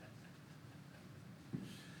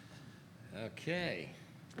Okay.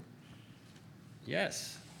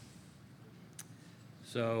 Yes.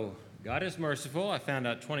 So, God is merciful. I found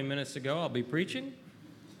out 20 minutes ago I'll be preaching.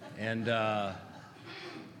 And I'll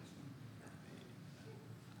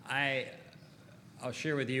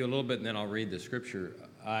share with you a little bit and then I'll read the scripture.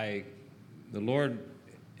 The Lord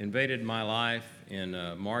invaded my life in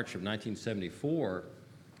March of 1974,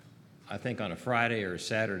 I think on a Friday or a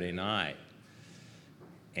Saturday night.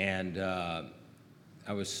 And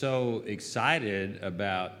I was so excited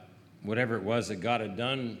about whatever it was that God had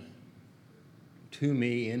done to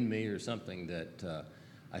me, in me, or something, that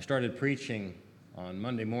I started preaching on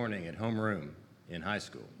Monday morning at homeroom in high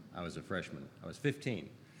school. I was a freshman. I was 15.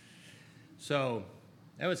 So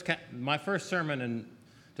that was my first sermon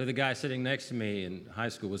to the guy sitting next to me in high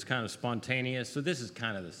school was kind of spontaneous. So this is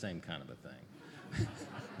kind of the same kind of a thing.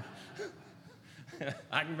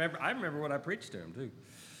 I remember what I preached to him, too.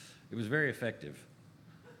 It was very effective.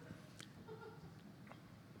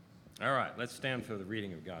 All right, let's stand for the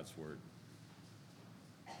reading of God's Word.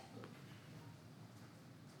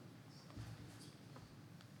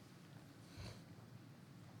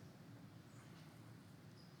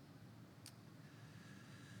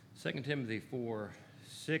 Second Timothy 4,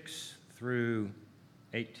 6 through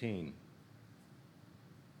 18.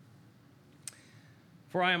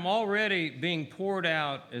 For I am already being poured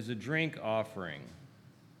out as a drink offering,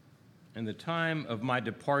 and the time of my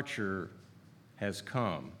departure has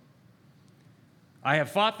come. I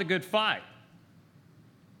have fought the good fight.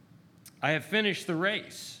 I have finished the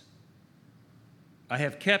race. I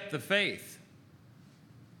have kept the faith.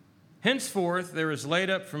 Henceforth there is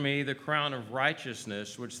laid up for me the crown of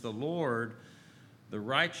righteousness, which the Lord, the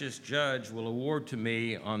righteous judge, will award to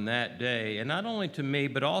me on that day, and not only to me,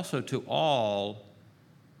 but also to all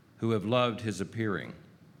who have loved his appearing.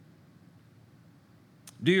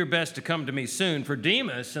 Do your best to come to me soon, for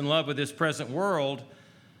Demas, in love with this present world,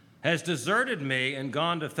 has deserted me and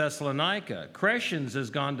gone to Thessalonica. Crescens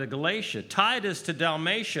has gone to Galatia. Titus to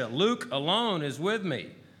Dalmatia. Luke alone is with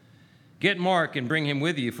me. Get Mark and bring him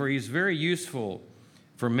with you, for he is very useful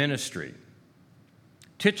for ministry.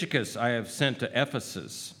 Tychicus I have sent to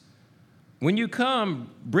Ephesus. When you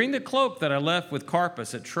come, bring the cloak that I left with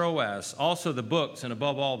Carpus at Troas, also the books, and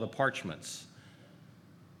above all the parchments.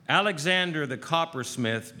 Alexander the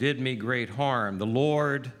coppersmith did me great harm. The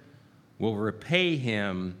Lord will repay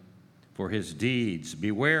him for his deeds.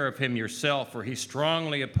 Beware of him yourself, for he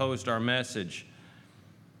strongly opposed our message.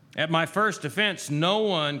 At my first offense, no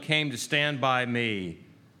one came to stand by me,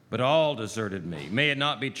 but all deserted me. May it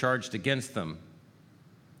not be charged against them.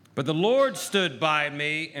 But the Lord stood by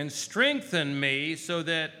me and strengthened me, so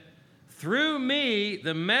that through me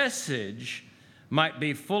the message might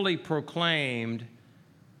be fully proclaimed,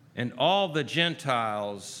 and all the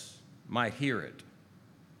Gentiles might hear it.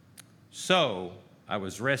 So I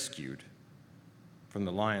was rescued from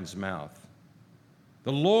the lion's mouth.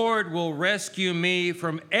 The Lord will rescue me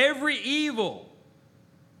from every evil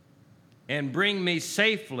and bring me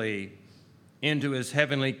safely into his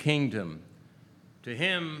heavenly kingdom. To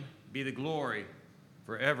him be the glory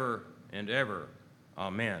forever and ever.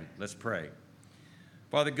 Amen. Let's pray.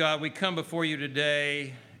 Father God, we come before you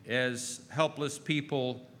today as helpless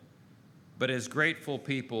people, but as grateful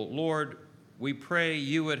people. Lord, we pray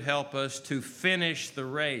you would help us to finish the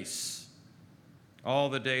race all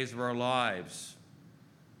the days of our lives,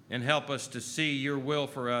 and help us to see your will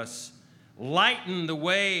for us. Lighten the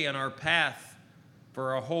way in our path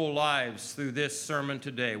for our whole lives through this sermon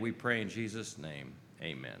today. We pray in Jesus' name.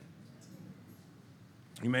 Amen.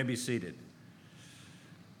 You may be seated.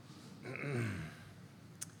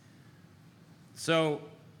 So,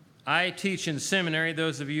 I teach in seminary,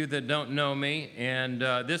 those of you that don't know me, and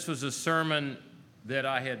this was a sermon that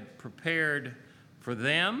I had prepared for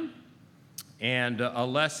them, and a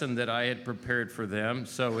lesson that I had prepared for them.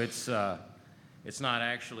 So it's not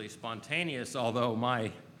actually spontaneous, although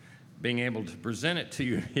my being able to present it to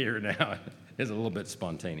you here now is a little bit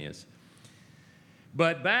spontaneous.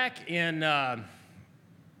 But back in the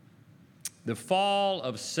fall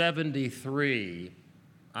of '73,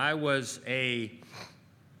 I was a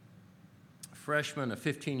freshman, a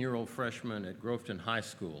 15-year-old freshman at Groveton High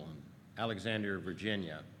School in Alexandria,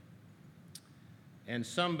 Virginia. And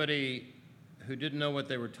somebody who didn't know what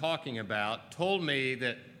they were talking about told me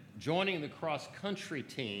that joining the cross-country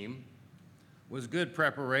team was good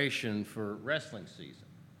preparation for wrestling season.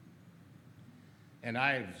 And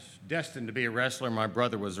I was destined to be a wrestler. My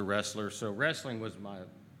brother was a wrestler, so wrestling was my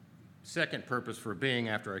second purpose for being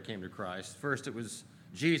after I came to Christ. First it was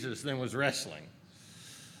Jesus, then was wrestling.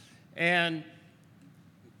 And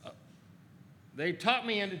they talked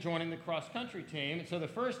me into joining the cross-country team. And so the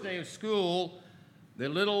first day of school, the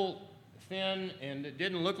little thin, and it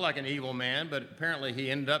didn't look like an evil man, but apparently he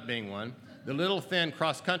ended up being one, the little thin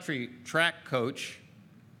cross-country track coach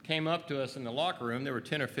came up to us in the locker room. There were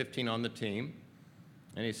 10 or 15 on the team.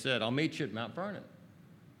 And he said, I'll meet you at Mount Vernon.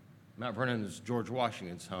 Mount Vernon is George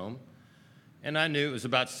Washington's home. And I knew it was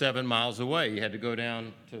about 7 miles away. You had to go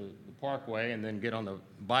down to the parkway and then get on the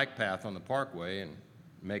bike path on the parkway and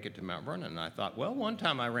make it to Mount Vernon. And I thought, well, one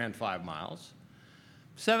time I ran 5 miles.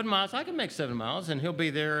 7 miles, I can make 7 miles, and he'll be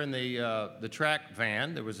there in the track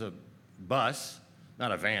van. There was a bus,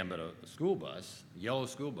 not a van, but a school bus, a yellow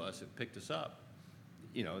school bus that picked us up.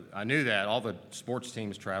 You know, I knew that. All the sports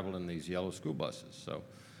teams traveled in these yellow school buses. So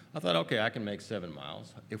I thought, okay, I can make 7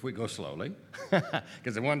 miles if we go slowly,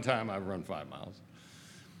 because at one time I've run 5 miles.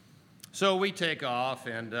 So we take off,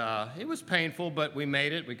 and it was painful, but we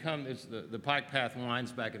made it. We come, the bike path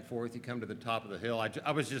winds back and forth. You come to the top of the hill.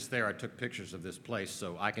 I was just there. I took pictures of this place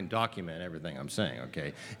so I can document everything I'm saying, okay,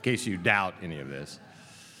 in case you doubt any of this.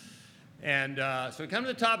 And so we come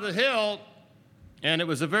to the top of the hill, and it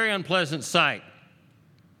was a very unpleasant sight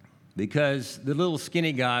because the little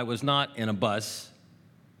skinny guy was not in a bus.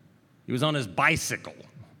 He was on his bicycle.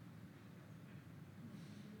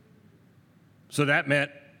 So that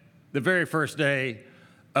meant the very first day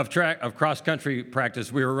of cross-country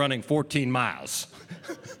practice, we were running 14 miles.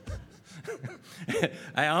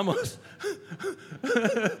 I almost,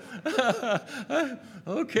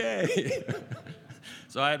 okay.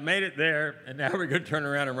 So I had made it there, and now we're going to turn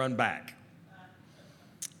around and run back.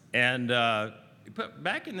 And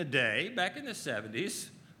back in the day, back in the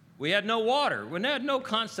 70s, we had no water. We had no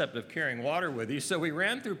concept of carrying water with you, so we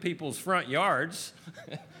ran through people's front yards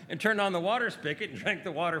and turned on the water spigot and drank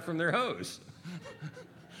the water from their hose.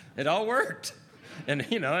 It all worked. And,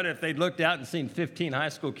 you know, and if they'd looked out and seen 15 high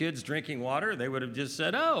school kids drinking water, they would have just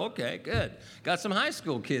said, oh, okay, good. Got some high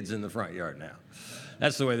school kids in the front yard now.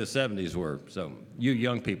 That's the way the 70s were. So you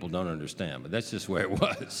young people don't understand, but that's just where it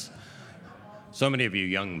was. So many of you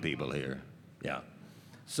young people here. Yeah.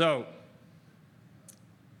 So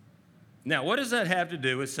now, what does that have to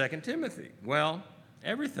do with 2 Timothy? Well,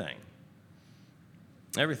 everything.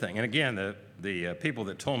 Everything. And again, the people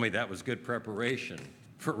that told me that was good preparation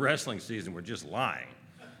for wrestling season were just lying.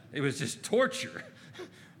 It was just torture.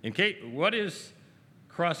 What is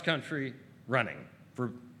cross-country running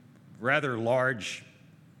for rather large,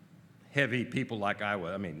 heavy people like I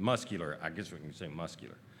was? I mean, muscular. I guess we can say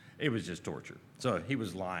muscular. It was just torture. So he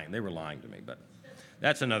was lying. They were lying to me, but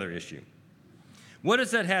that's another issue. What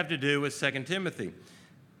does that have to do with 2 Timothy?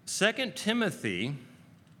 2 Timothy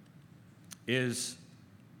is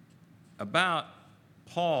about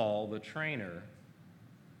Paul, the trainer,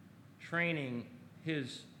 training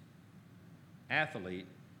his athlete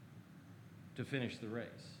to finish the race,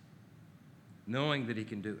 knowing that he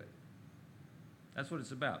can do it. That's what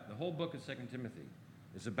it's about. The whole book of 2 Timothy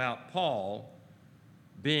is about Paul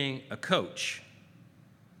being a coach,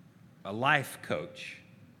 a life coach,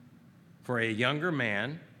 for a younger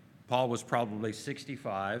man. Paul was probably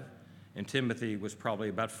 65, and Timothy was probably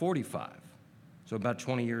about 45. So about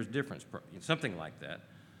 20 years difference, something like that.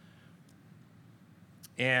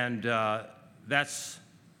 And that's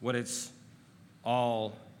what it's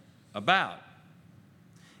all about.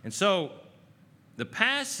 And so the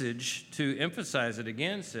passage, to emphasize it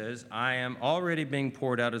again, says, I am already being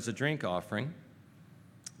poured out as a drink offering.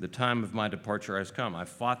 The time of my departure has come. I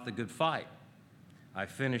fought the good fight. I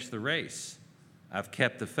finished the race. I've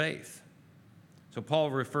kept the faith. So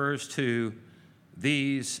Paul refers to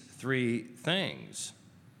these 3 things.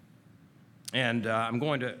 And I'm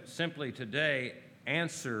going to simply today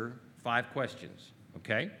answer 5 questions,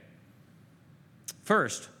 okay?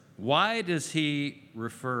 First, why does he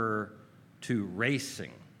refer to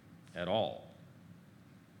racing at all?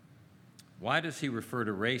 Why does he refer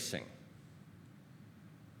to racing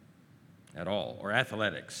at all, or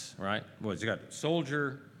athletics, right? Well, he's got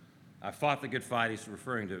soldier, I fought the good fight. He's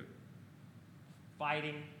referring to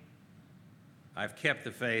fighting. I've kept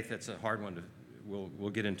the faith. That's a hard one to, we'll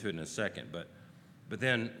get into it in a second. But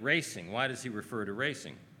then racing, why does he refer to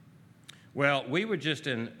racing? Well, we were just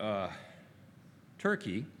in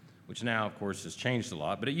Turkey, which now, of course, has changed a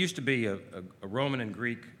lot, but it used to be a Roman and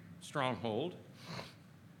Greek stronghold.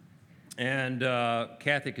 And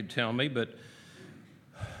Kathy could tell me, but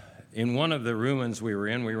in one of the ruins we were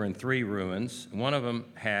in 3 ruins. One of them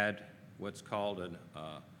had what's called an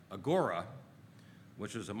agora,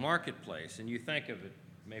 which was a marketplace. And you think of it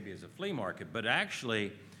maybe as a flea market, but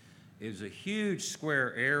actually it was a huge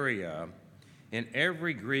square area, and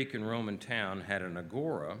every Greek and Roman town had an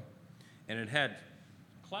agora, and it had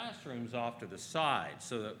classrooms off to the side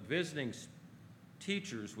so that visiting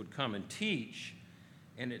teachers would come and teach,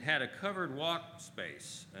 and it had a covered walk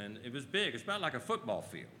space, and it was big. It's about like a football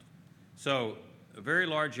field. So a very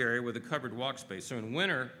large area with a covered walk space. So in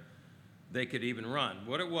winter, they could even run.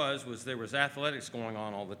 What it was there was athletics going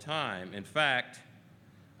on all the time. In fact,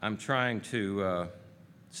 I'm trying to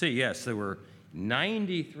see, yes, there were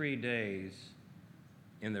 93 days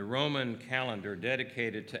in the Roman calendar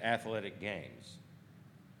dedicated to athletic games.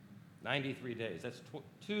 93 days. That's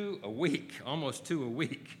 2 a week, almost 2 a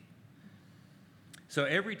week. So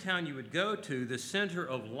every town you would go to, the center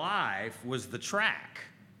of life was the track.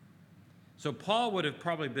 So Paul would have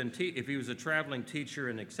probably been, if he was a traveling teacher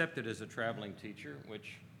and accepted as a traveling teacher,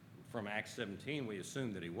 which from Acts 17 we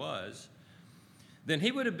assume that he was, then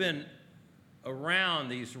he would have been around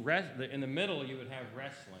these, in the middle you would have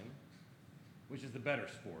wrestling, which is the better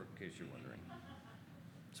sport, in case you're wondering.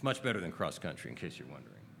 It's much better than cross country, in case you're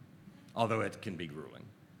wondering, although it can be grueling.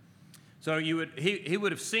 So he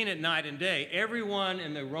would have seen it night and day. Everyone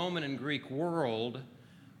in the Roman and Greek world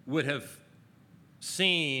would have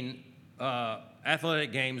seen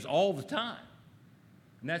athletic games all the time.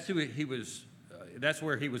 And that's who he was, that's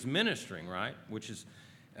where he was ministering, right? Which is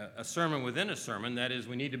a sermon within a sermon. That is,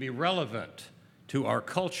 we need to be relevant to our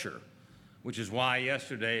culture, which is why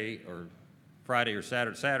yesterday, or Friday or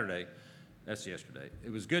Saturday, that's yesterday,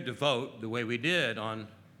 it was good to vote the way we did on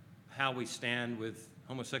how we stand with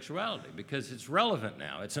homosexuality, because it's relevant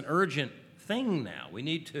now. It's an urgent thing now.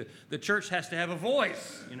 The church has to have a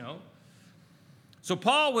voice, you know. So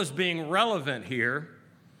Paul was being relevant here,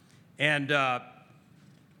 and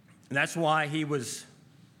that's why he was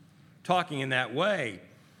talking in that way.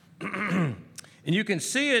 And you can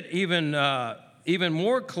see it even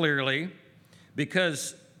more clearly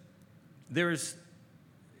because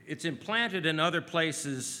it's implanted in other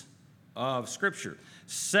places of Scripture.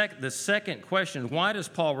 The second question, why does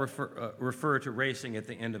Paul refer to racing at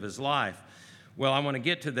the end of his life? Well, I want to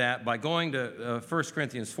get to that by going to 1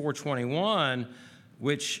 Corinthians 4:21,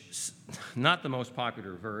 which is not the most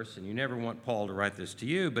popular verse, and you never want Paul to write this to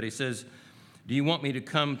you, but he says, do you want me to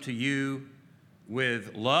come to you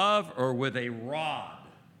with love or with a rod?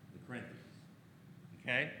 The Corinthians.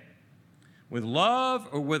 Okay? With love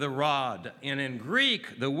or with a rod? And in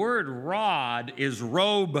Greek, the word rod is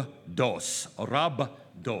robdos,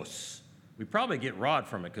 rabdos. We probably get rod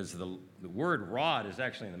from it because the word rod is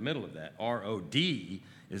actually in the middle of that. R-O-D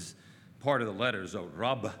is part of the letters of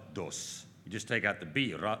rabdos. You just take out the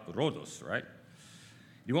B, rodos, right?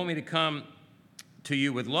 You want me to come to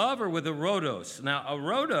you with love or with a rhodos? Now, a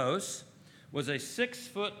rhodos was a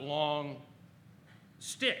 6-foot-long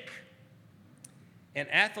stick. And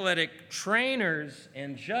athletic trainers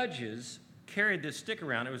and judges carried this stick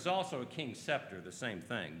around. It was also a king's scepter, the same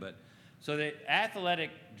thing. But so the athletic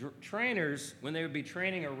trainers, when they would be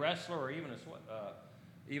training a wrestler or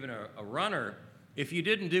even a runner, if you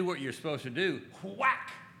didn't do what you're supposed to do,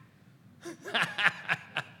 whack!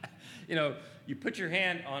 You know, you put your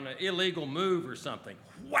hand on an illegal move or something,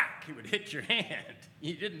 whack! It would hit your hand.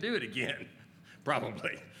 You didn't do it again,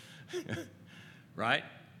 probably. Right?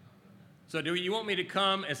 So do you want me to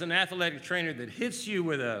come as an athletic trainer that hits you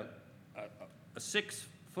with a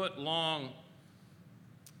 6-foot-long,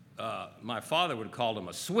 my father would call them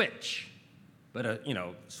a switch, but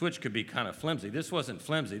switch could be kind of flimsy. This wasn't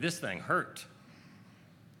flimsy. This thing hurt.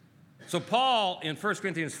 So Paul in 1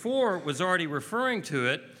 Corinthians 4 was already referring to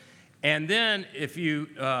it, and then if you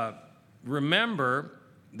remember,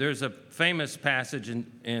 there's a famous passage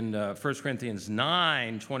in 1 Corinthians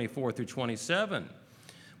 9, 24 through 27,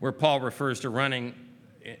 where Paul refers to running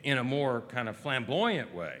in a more kind of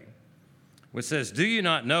flamboyant way, which says, do you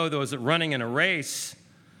not know those that running in a race,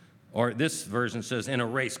 or this version says, in a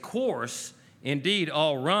race course, indeed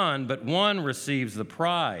all run, but one receives the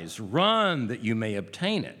prize. Run that you may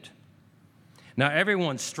obtain it. Now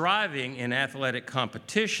everyone striving in athletic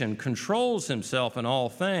competition controls himself in all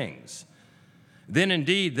things. Then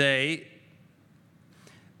indeed they,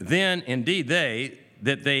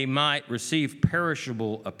 that they might receive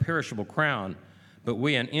a perishable crown, but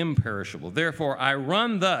we an imperishable. Therefore I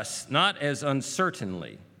run thus, not as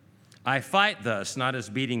uncertainly. I fight thus, not as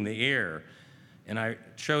beating the air. And I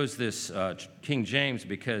chose this King James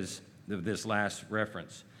because of this last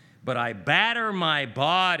reference. But I batter my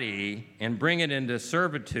body and bring it into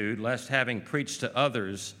servitude, lest having preached to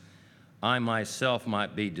others, I myself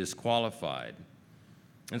might be disqualified.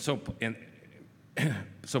 And so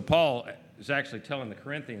Paul is actually telling the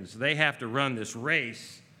Corinthians they have to run this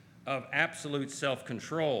race of absolute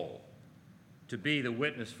self-control to be the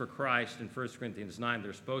witness for Christ in 1 Corinthians 9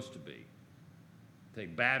 they're supposed to be. they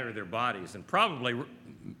batter their bodies. And probably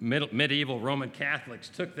medieval Roman Catholics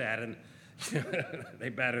took that and they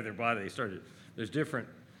batter their body. They started, there's different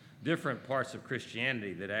parts of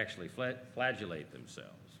Christianity that actually flagellate themselves.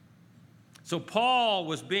 So Paul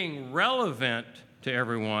was being relevant to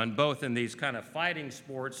everyone, both in these kind of fighting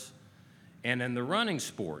sports and in the running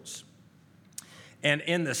sports. And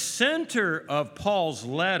in the center of Paul's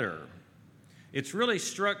letter, it's really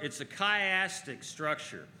it's a chiastic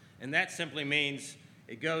structure. And that simply means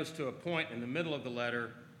it goes to a point in the middle of the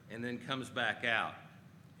letter and then comes back out.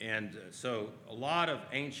 And so a lot of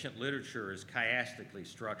ancient literature is chiastically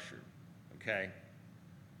structured, okay?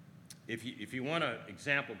 If you want an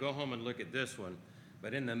example, go home and look at this one.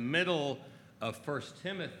 But in the middle of 1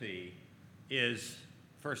 Timothy is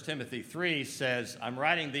 1 Timothy 3 says, I'm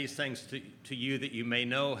writing these things to you that you may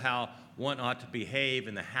know how one ought to behave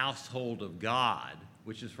in the household of God,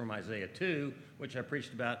 which is from Isaiah 2, which I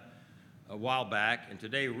preached about a while back. And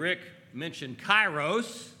today Rick mentioned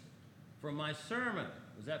kairos from my sermon.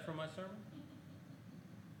 Was that from my sermon?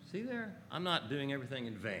 See there? I'm not doing everything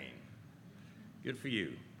in vain. Good for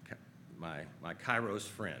you, my kairos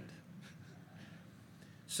friend.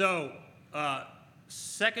 So,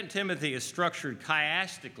 2 Timothy is structured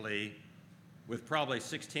chiastically with probably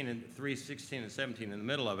 16 and 17 in the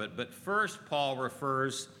middle of it. But first, Paul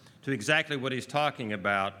refers to exactly what he's talking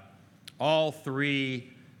about, all three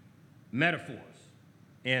metaphors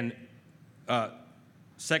in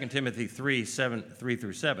 2 Timothy 3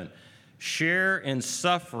 through 7. Share in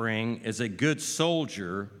suffering as a good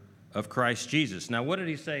soldier of Christ Jesus. Now, what did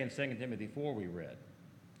he say in 2 Timothy 4 we read?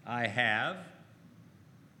 I have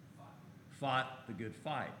fought the good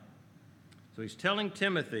fight. So he's telling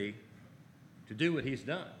Timothy to do what he's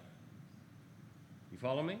done. You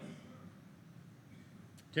follow me?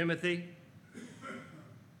 Timothy,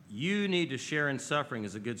 you need to share in suffering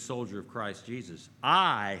as a good soldier of Christ Jesus.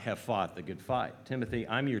 I have fought the good fight. Timothy,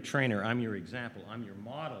 I'm your trainer. I'm your example. I'm your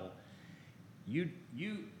model. You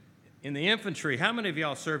in the infantry, how many of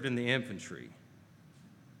y'all served in the infantry?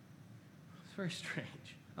 It's very strange.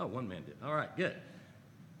 Oh, one man did. All right, good.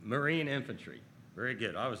 Marine infantry. Very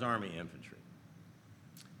good. I was Army infantry.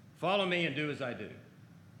 Follow me and do as I do.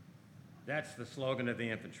 That's the slogan of the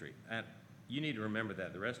infantry. And you need to remember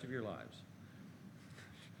that the rest of your lives.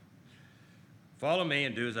 Follow me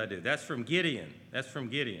and do as I do. That's from Gideon.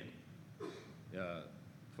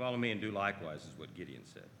 Follow me and do likewise is what Gideon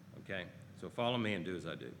said. Okay? So follow me and do as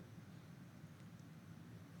I do.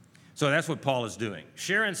 So that's what Paul is doing.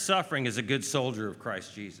 Share in suffering as a good soldier of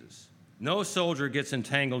Christ Jesus. No soldier gets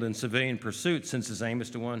entangled in civilian pursuit, since his aim is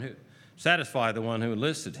to satisfy the one who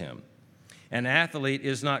enlisted him. An athlete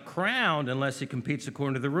is not crowned unless he competes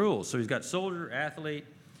according to the rules. So he's got soldier, athlete,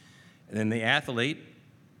 and then the athlete,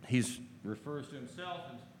 he refers to himself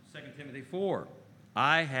in 2 Timothy 4.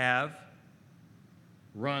 I have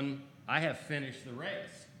finished the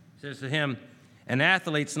race. He says to him, an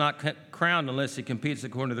athlete's not crowned unless he competes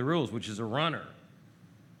according to the rules, which is a runner.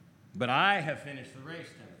 But I have finished the race,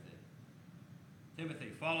 Timothy. Timothy,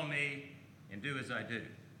 follow me and do as I do.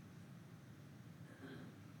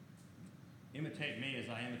 Imitate me as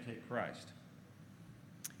I imitate Christ.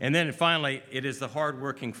 And then finally, it is the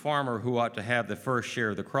hardworking farmer who ought to have the first share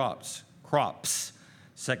of the crops.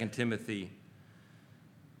 2 Timothy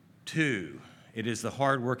 2. It is the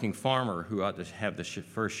hardworking farmer who ought to have the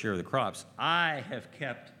first share of the crops. I have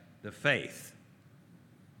kept the faith.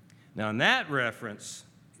 Now, in that reference,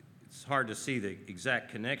 it's hard to see the exact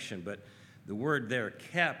connection, but the word there,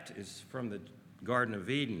 kept, is from the Garden of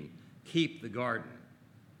Eden. Keep the garden.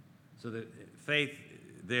 So the faith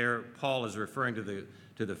there, Paul is referring to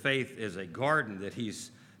the faith as a garden, that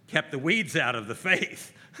he's kept the weeds out of the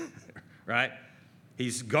faith, right?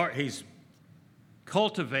 He's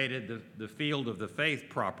cultivated the field of the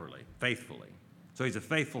faith faithfully. So he's a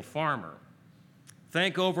faithful farmer.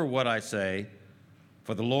 Think over what I say,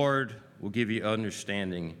 for the Lord will give you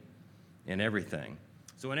understanding in everything.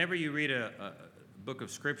 So whenever you read a book of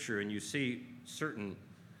Scripture and you see certain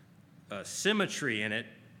symmetry in it,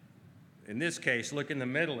 in this case, look in the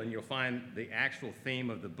middle and you'll find the actual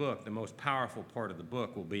theme of the book. The most powerful part of the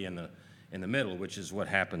book will be in the middle, which is what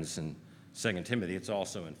happens in 2 Timothy. It's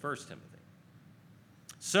also in 1 Timothy.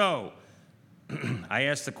 So I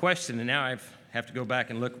asked the question, and now I have to go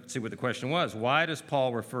back and see what the question was. Why does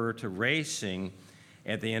Paul refer to racing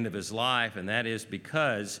at the end of his life? And that is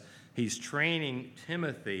because he's training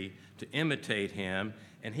Timothy to imitate him,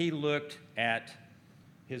 and he looked at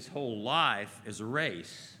his whole life as a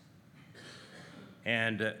race.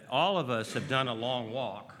 And all of us have done a long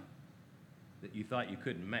walk that you thought you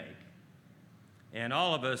couldn't make. And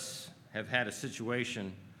all of us have had a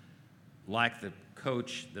situation like the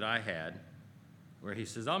coach that I had, where he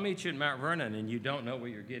says, I'll meet you at Mount Vernon, and you don't know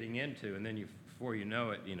what you're getting into, and then before you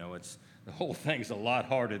know it, it's the whole thing's a lot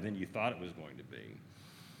harder than you thought it was going to be.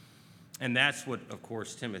 And that's what, of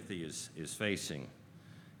course, Timothy is facing,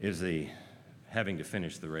 is the having to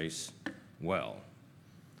finish the race well.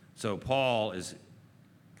 So Paul is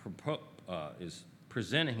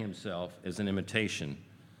presenting himself as an imitation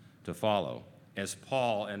to follow. As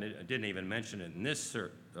Paul, and I didn't even mention it in this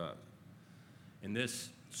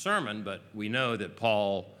sermon, but we know that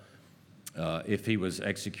Paul, if he was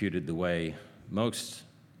executed the way most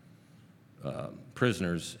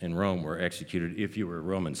prisoners in Rome were executed, if you were a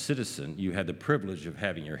Roman citizen, you had the privilege of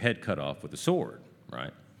having your head cut off with a sword,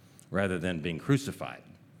 right? Rather than being crucified.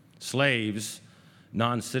 Slaves,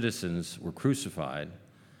 non-citizens were crucified.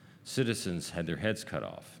 Citizens had their heads cut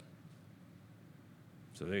off.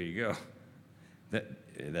 So there you go.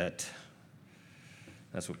 That's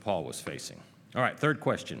what Paul was facing. All right, third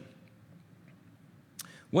question.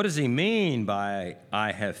 What does he mean by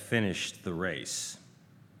I have finished the race?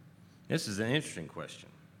 This is an interesting question.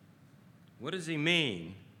 What does he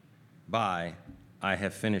mean by I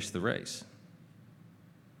have finished the race?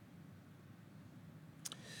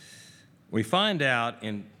 We find out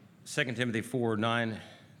in 2 Timothy 4, 9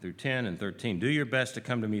 through 10 and 13, do your best to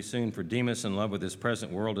come to me soon, for Demas, in love with this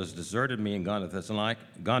present world, has deserted me and gone to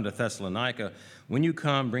Thessalonica. When you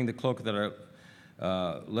come, bring the cloak that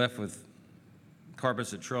I left with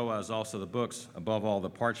Carpus at Troas, also the books, above all the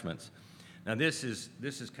parchments. Now this is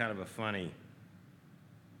kind of a funny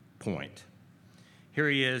point. Here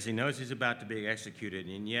he is, he knows he's about to be executed,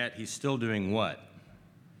 and yet he's still doing what?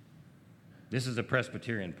 This is a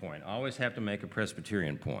Presbyterian point. I always have to make a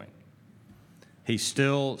Presbyterian point. He's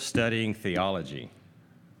still studying theology.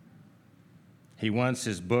 He wants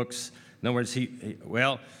his books. In other words,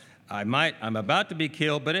 I'm about to be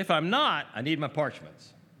killed, but if I'm not, I need my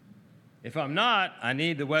parchments. If I'm not, I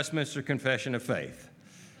need the Westminster Confession of Faith.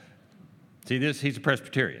 See this? He's a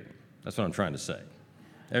Presbyterian. That's what I'm trying to say.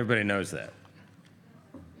 Everybody knows that.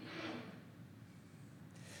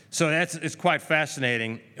 So it's quite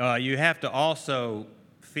fascinating. You have to also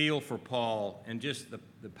feel for Paul and just the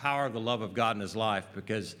power of the love of God in his life,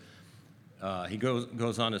 because he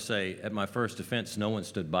goes on to say, at my first offense, no one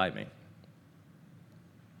stood by me.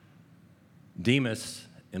 Demas,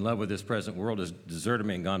 in love with this present world, has deserted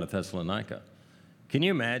me and gone to Thessalonica. Can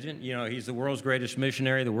you imagine? He's the world's greatest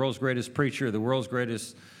missionary, the world's greatest preacher, the world's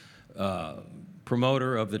greatest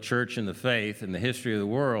promoter of the church and the faith in the history of the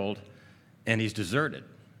world, and he's deserted.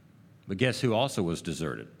 But guess who also was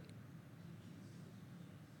deserted?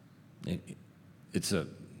 It's a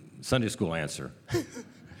Sunday school answer.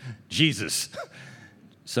 Jesus.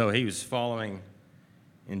 So he was following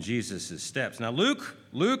in Jesus' steps. Now Luke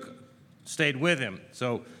stayed with him.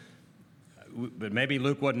 But maybe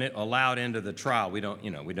Luke wasn't allowed into the trial. We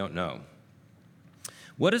don't know.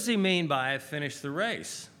 What does he mean by I finished the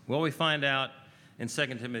race? Well, we find out in 2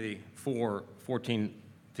 Timothy 4, 14,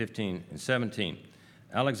 15, and 17.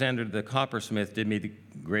 Alexander the coppersmith did me the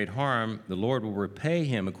great harm. The Lord will repay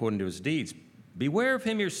him according to his deeds. Beware of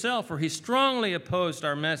him yourself, for he strongly opposed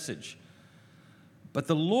our message. But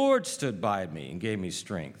the Lord stood by me and gave me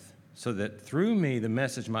strength, so that through me the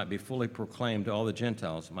message might be fully proclaimed to all the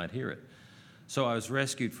Gentiles who might hear it. So I was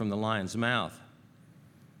rescued from the lion's mouth.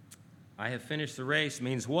 I have finished the race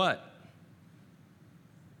means what?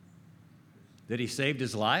 That he saved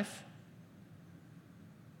his life?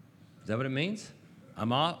 Is that what it means?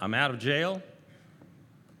 I'm out of jail.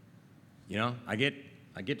 I get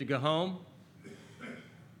to go home.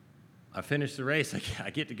 I finished the race. I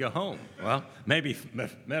get to go home. Well, maybe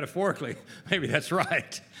metaphorically, maybe that's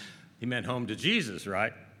right. He meant home to Jesus,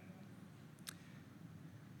 right?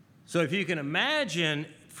 So if you can imagine,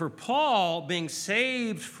 for Paul, being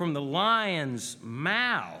saved from the lion's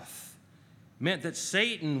mouth meant that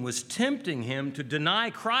Satan was tempting him to deny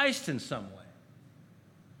Christ in some way,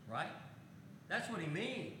 right? That's what he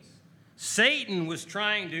means. Satan was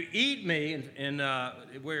trying to eat me,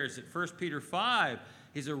 where is it? 1 Peter 5.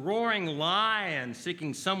 He's a roaring lion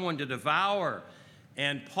seeking someone to devour.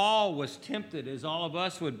 And Paul was tempted, as all of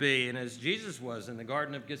us would be, and as Jesus was in the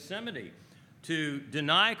Garden of Gethsemane, to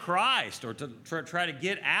deny Christ or to try to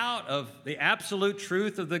get out of the absolute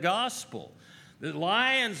truth of the gospel. The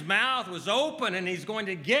lion's mouth was open, and he's going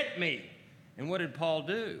to get me. And what did Paul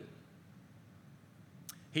do?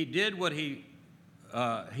 He did what we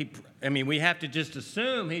have to just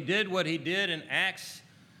assume he did what he did in Acts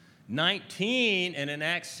 19 and in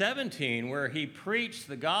Acts 17, where he preached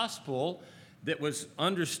the gospel that was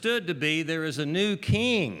understood to be there is a new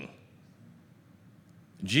king,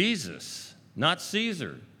 Jesus, not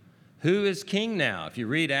Caesar, Who is king now? If you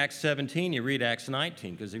read Acts 17, you read Acts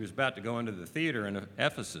 19, because he was about to go into the theater in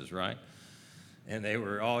Ephesus, right? And they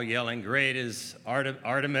were all yelling, "Great is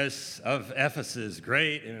Artemis of Ephesus,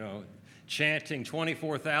 great," chanting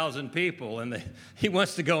 24,000 people. And he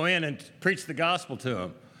wants to go in and preach the gospel to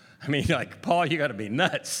them. I mean, like, Paul, you got to be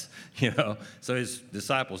nuts, So his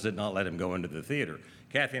disciples did not let him go into the theater.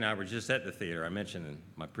 Kathy and I were just at the theater. I mentioned in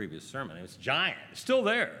my previous sermon. It's giant. It's still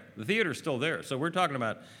there. The theater's still there. So we're talking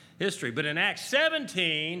about history. But in Acts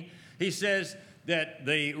 17, he says that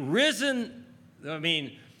there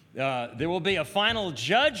will be a final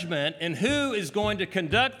judgment, and who is going to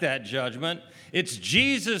conduct that judgment? It's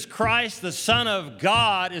Jesus Christ, the Son of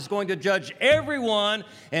God, is going to judge everyone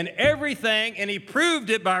and everything, and he proved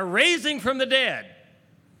it by raising from the dead.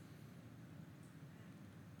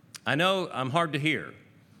 I know I'm hard to hear.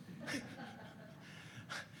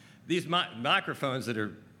 These microphones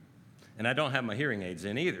and I don't have my hearing aids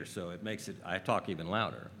in either, so I talk even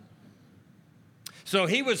louder. So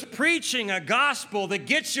he was preaching a gospel that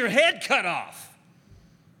gets your head cut off.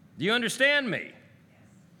 Do you understand me?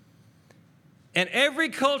 In every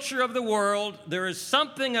culture of the world, there is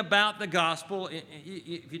something about the gospel,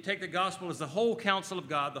 if you take the gospel as the whole counsel of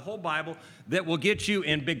God, the whole Bible, that will get you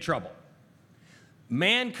in big trouble.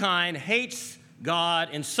 Mankind hates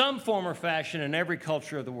God in some form or fashion in every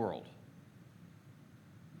culture of the world.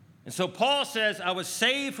 And so Paul says, I was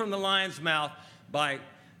saved from the lion's mouth by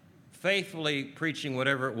faithfully preaching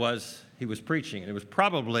whatever it was he was preaching. And it was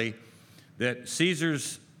probably that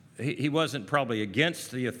he wasn't probably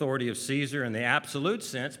against the authority of Caesar in the absolute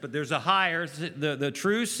sense, but there's a higher, the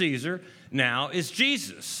true Caesar now is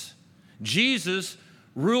Jesus. Jesus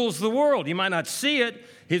rules the world. You might not see it.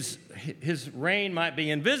 His reign might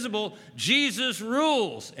be invisible. Jesus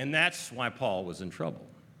rules. And that's why Paul was in trouble.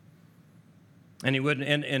 And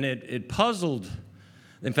it puzzled.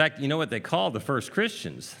 In fact, you know what they called the first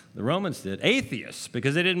Christians? The Romans did, atheists,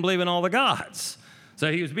 because they didn't believe in all the gods.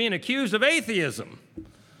 So he was being accused of atheism.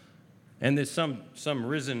 And that some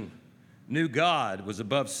risen new God was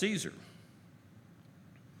above Caesar.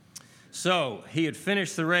 So he had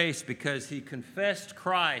finished the race because he confessed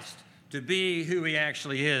Christ to be who he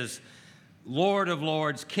actually is, Lord of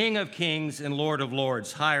lords, King of kings, and Lord of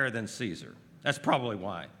lords, higher than Caesar. That's probably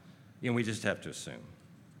why. We just have to assume.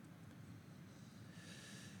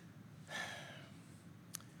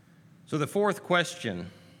 So the fourth question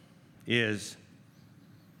is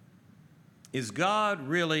God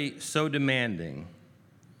really so demanding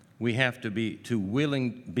we have to be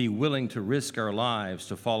willing to risk our lives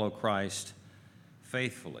to follow Christ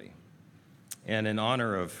faithfully? And in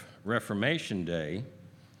honor of Reformation Day,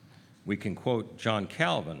 we can quote John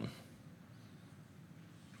Calvin.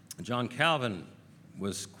 John Calvin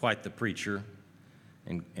was quite the preacher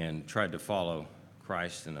and tried to follow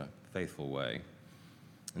Christ in a faithful way.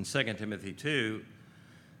 In 2 Timothy 2,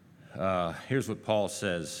 here's what Paul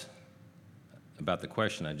says about the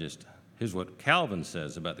question here's what Calvin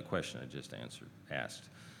says about the question I just asked.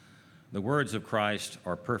 The words of Christ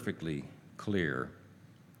are perfectly clear.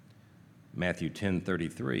 Matthew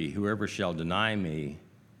 10:33, whoever shall deny me,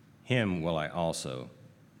 him will I also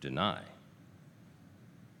deny.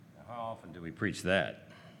 Now, how often do we preach that?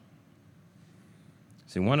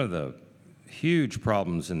 See, one of the huge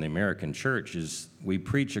problems in the American church is we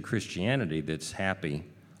preach a Christianity that's happy,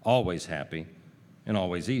 and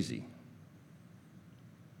always easy.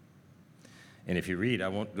 And if you read,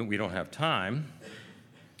 we don't have time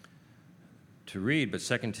to read, but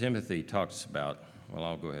 2 Timothy talks about,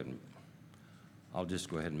 I'll just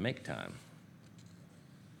go ahead and make time.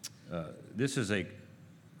 This is an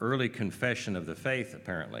early confession of the faith,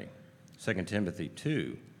 apparently. 2 Timothy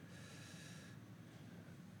 2.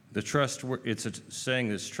 It's a saying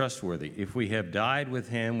that's trustworthy. If we have died with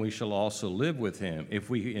him, we shall also live with him. If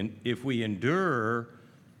we endure,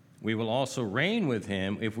 we will also reign with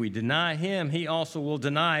him. If we deny him, he also will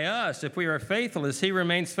deny us. If we are faithless, he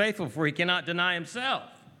remains faithful, for he cannot deny himself.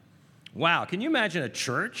 Wow, can you imagine a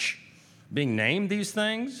church being named these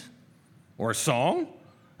things? Or a song?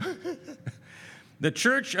 The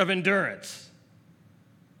Church of Endurance.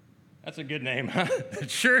 That's a good name, huh? The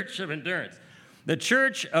Church of Endurance. The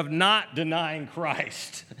church of not denying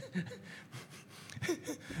Christ.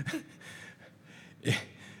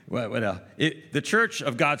 What else? The church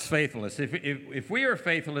of God's faithfulness. If we are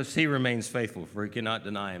faithless, he remains faithful, for he cannot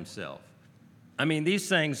deny himself. I mean, these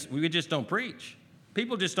things we just don't preach.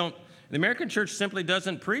 People just don't. The American church simply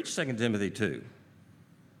doesn't preach 2 Timothy 2.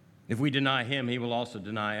 If we deny him, he will also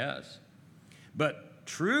deny us. But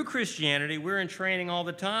true Christianity, we're in training all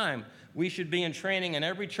the time. We should be in training in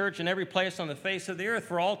every church and every place on the face of the earth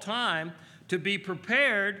for all time to be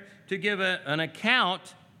prepared to give an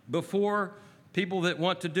account before people that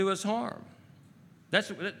want to do us harm. That's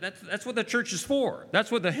what the church is for.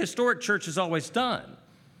 That's what the historic church has always done.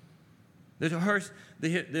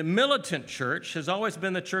 The militant church has always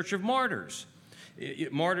been the church of martyrs.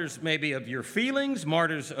 Martyrs maybe of your feelings,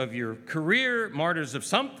 martyrs of your career, martyrs of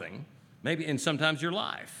something, maybe, and sometimes your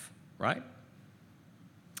life, right?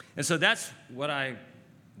 And so that's the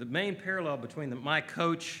main parallel between my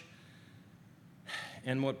coach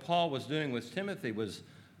and what Paul was doing with Timothy was,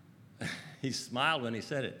 he smiled when he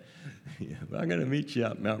said it. Yeah, I'm going to meet you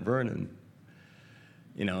out in Mount Vernon.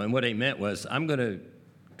 And what he meant was, I'm going to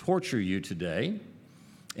torture you today,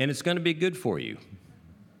 and it's going to be good for you.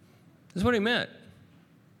 That's what he meant.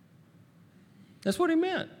 That's what he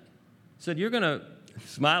meant. He said, you're going to,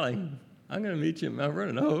 smiling, I'm going to meet you at Mount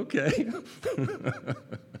Vernon. Oh, okay.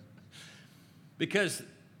 Because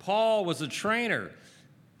Paul was a trainer,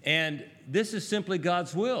 and this is simply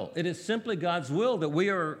God's will. It is simply God's will that we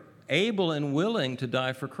are able and willing to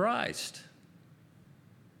die for Christ,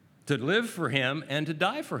 to live for him and to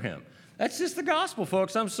die for him. That's just the gospel,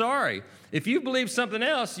 folks. I'm sorry. If you believe something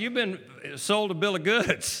else, you've been sold a bill of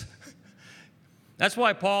goods. That's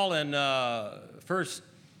why Paul in 1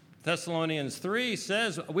 Thessalonians 3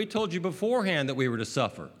 says, we told you beforehand that we were to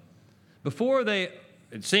suffer.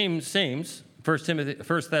 It seems, 1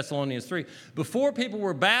 Thessalonians 3, before people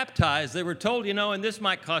were baptized, they were told, and this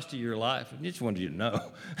might cost you your life. I just wanted you to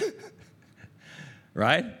know.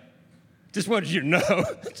 Right? Just wanted you to know.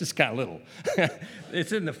 It's just kind of little.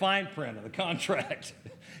 It's in the fine print of the contract.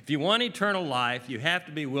 If you want eternal life, you have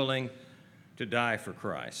to be willing to die for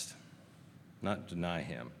Christ, not deny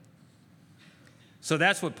him. So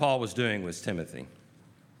that's what Paul was doing with Timothy.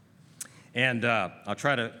 And I'll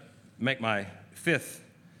try to make my fifth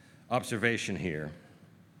observation here.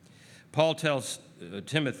 Paul tells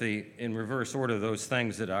Timothy in reverse order those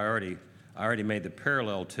things that I already made the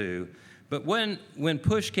parallel to. But when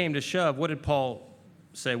push came to shove, what did Paul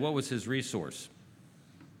say? What was his resource?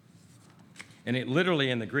 And it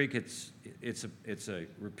literally in the Greek, it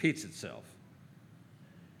repeats itself.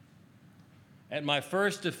 At my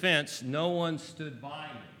first defense, no one stood by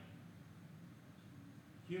me.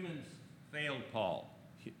 Humans failed Paul,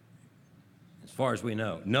 as far as we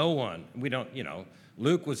know. No one. We don't,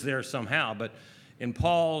 Luke was there somehow, but in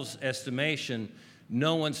Paul's estimation,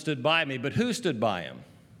 no one stood by me. But who stood by him?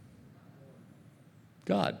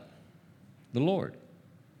 God, the Lord.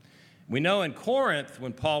 We know in Corinth,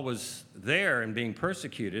 when Paul was there and being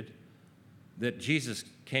persecuted, that Jesus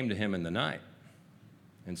came to him in the night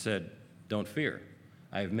and said, don't fear.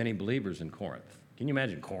 I have many believers in Corinth. Can you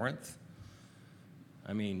imagine Corinth?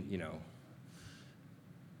 I mean,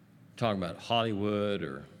 talking about Hollywood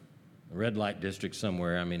or a red light district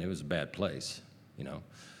somewhere. I mean, it was a bad place,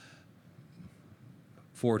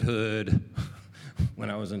 Fort Hood, when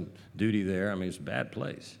I was on duty there, I mean, it was a bad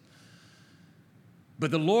place.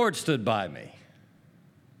 But the Lord stood by me.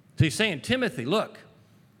 So he's saying, Timothy, look,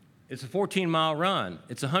 it's a 14-mile run.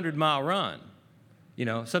 It's a 100-mile run.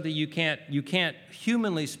 Something you can't,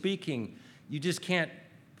 humanly speaking, you just can't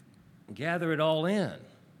gather it all in,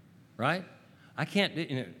 right? I can't,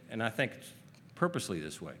 and I think it's purposely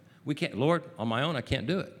this way. We can't, Lord, on my own, I can't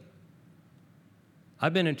do it.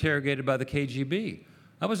 I've been interrogated by the KGB.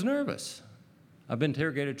 I was nervous. I've been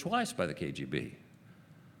interrogated twice by the KGB.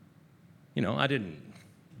 I didn't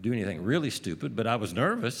do anything really stupid, but I was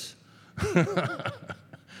nervous.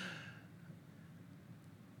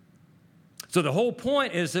 So the whole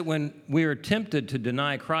point is that when we are tempted to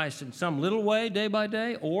deny Christ in some little way, day by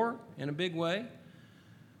day, or in a big way,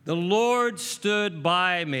 the Lord stood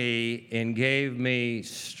by me and gave me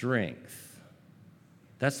strength.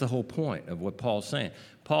 That's the whole point of what Paul's saying.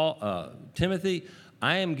 Timothy,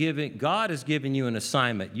 God has given you an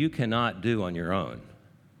assignment you cannot do on your own.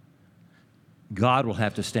 God will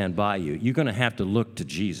have to stand by you. You're going to have to look to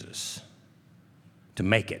Jesus to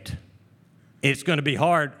make it. It's going to be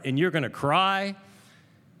hard, and you're going to cry,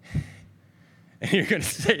 and you're going to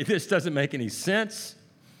say, this doesn't make any sense.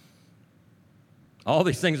 All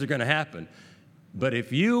these things are going to happen. But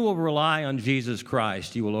if you will rely on Jesus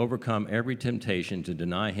Christ, you will overcome every temptation to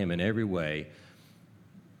deny him in every way,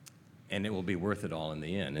 and it will be worth it all in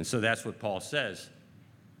the end. And so that's what Paul says.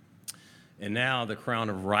 And now the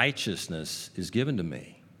crown of righteousness is given to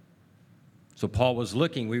me. So Paul was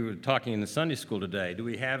looking, we were talking in the Sunday school today, do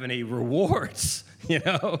we have any rewards,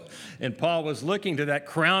 And Paul was looking to that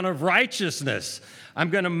crown of righteousness. I'm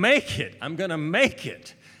going to make it. I'm going to make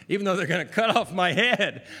it. Even though they're going to cut off my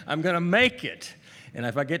head, I'm going to make it. And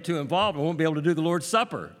if I get too involved, I won't be able to do the Lord's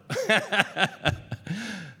Supper.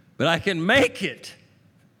 But I can make it.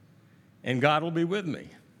 and God will be with me.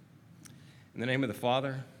 In the name of the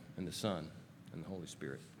Father, and the Son, and the Holy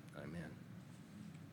Spirit.